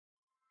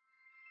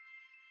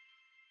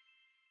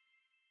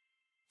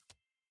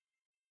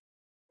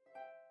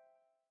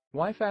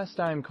Why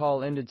FaceTime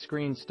call ended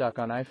screen stuck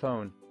on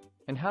iPhone,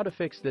 and how to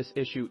fix this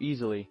issue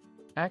easily.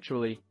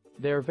 Actually,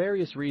 there are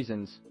various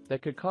reasons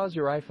that could cause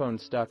your iPhone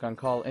stuck on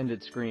call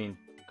ended screen.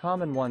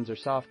 Common ones are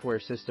software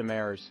system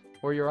errors,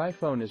 or your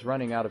iPhone is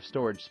running out of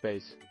storage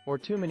space, or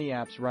too many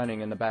apps running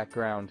in the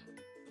background.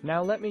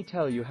 Now let me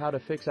tell you how to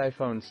fix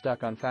iPhone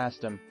stuck on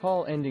FaceTime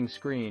call ending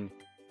screen.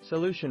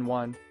 Solution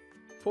 1.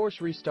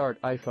 Force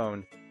restart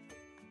iPhone.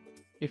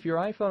 If your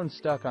iPhone's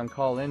stuck on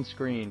call end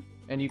screen,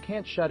 and you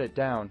can't shut it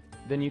down,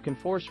 then you can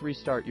force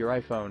restart your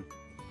iPhone.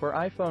 For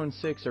iPhone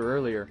 6 or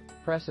earlier,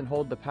 press and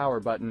hold the power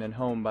button and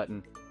home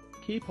button.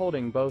 Keep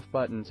holding both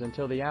buttons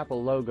until the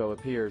Apple logo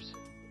appears.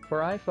 For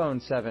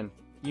iPhone 7,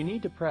 you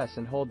need to press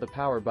and hold the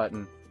power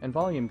button and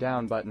volume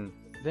down button,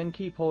 then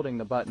keep holding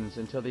the buttons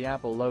until the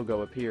Apple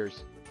logo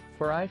appears.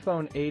 For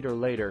iPhone 8 or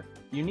later,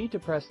 you need to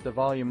press the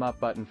volume up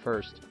button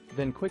first,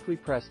 then quickly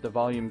press the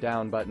volume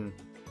down button.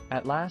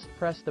 At last,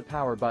 press the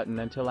power button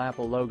until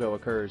Apple logo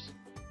occurs.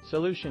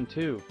 Solution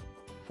 2.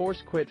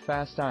 Force quit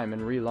FaceTime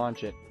and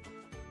relaunch it.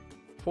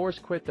 Force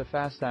quit the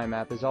FaceTime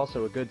app is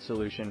also a good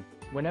solution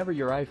whenever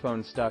your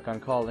iPhone's stuck on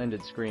call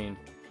ended screen,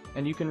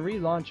 and you can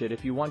relaunch it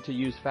if you want to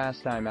use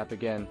FaceTime app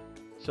again.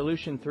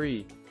 Solution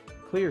 3.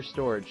 Clear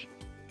storage.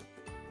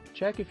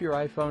 Check if your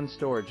iPhone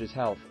storage is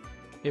healthy.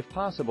 If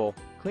possible,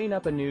 clean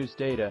up unused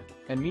data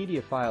and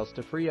media files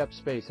to free up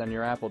space on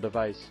your Apple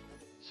device.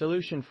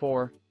 Solution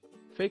 4.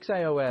 Fix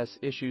iOS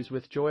issues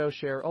with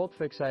Joyoshare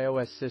UltFix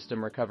iOS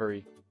system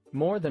recovery.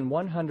 More than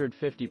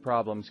 150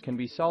 problems can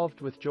be solved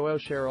with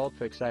Joyoshare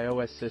UltFix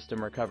iOS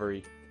system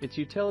recovery. Its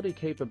utility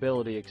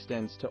capability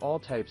extends to all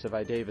types of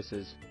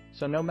iDevices,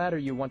 so no matter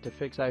you want to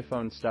fix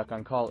iPhone stuck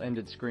on call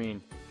ended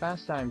screen,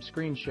 FaceTime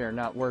screen share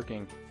not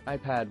working,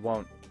 iPad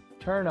won't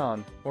turn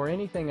on, or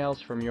anything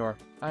else from your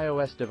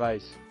iOS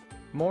device.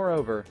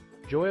 Moreover,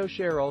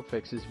 Joyoshare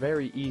UltFix is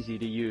very easy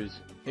to use.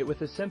 It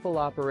with a simple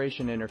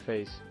operation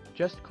interface.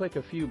 Just click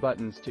a few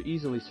buttons to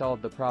easily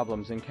solve the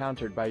problems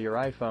encountered by your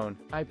iPhone,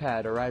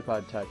 iPad or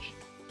iPod Touch.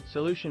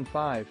 Solution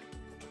 5.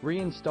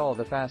 Reinstall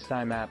the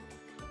FaceTime app.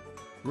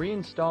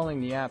 Reinstalling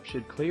the app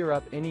should clear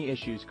up any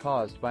issues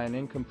caused by an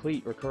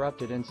incomplete or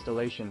corrupted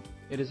installation.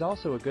 It is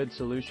also a good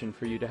solution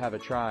for you to have a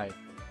try.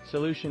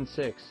 Solution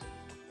 6.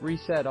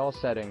 Reset all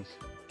settings.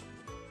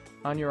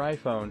 On your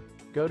iPhone,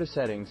 go to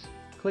Settings,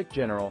 click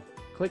General,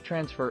 click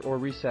Transfer or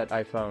Reset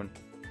iPhone.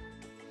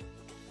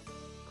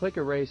 Click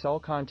Erase all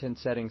content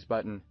settings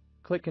button,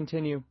 click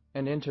Continue,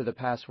 and enter the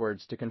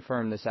passwords to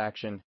confirm this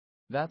action.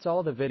 That's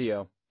all the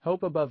video.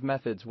 Hope above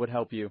methods would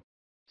help you.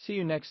 See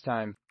you next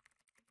time.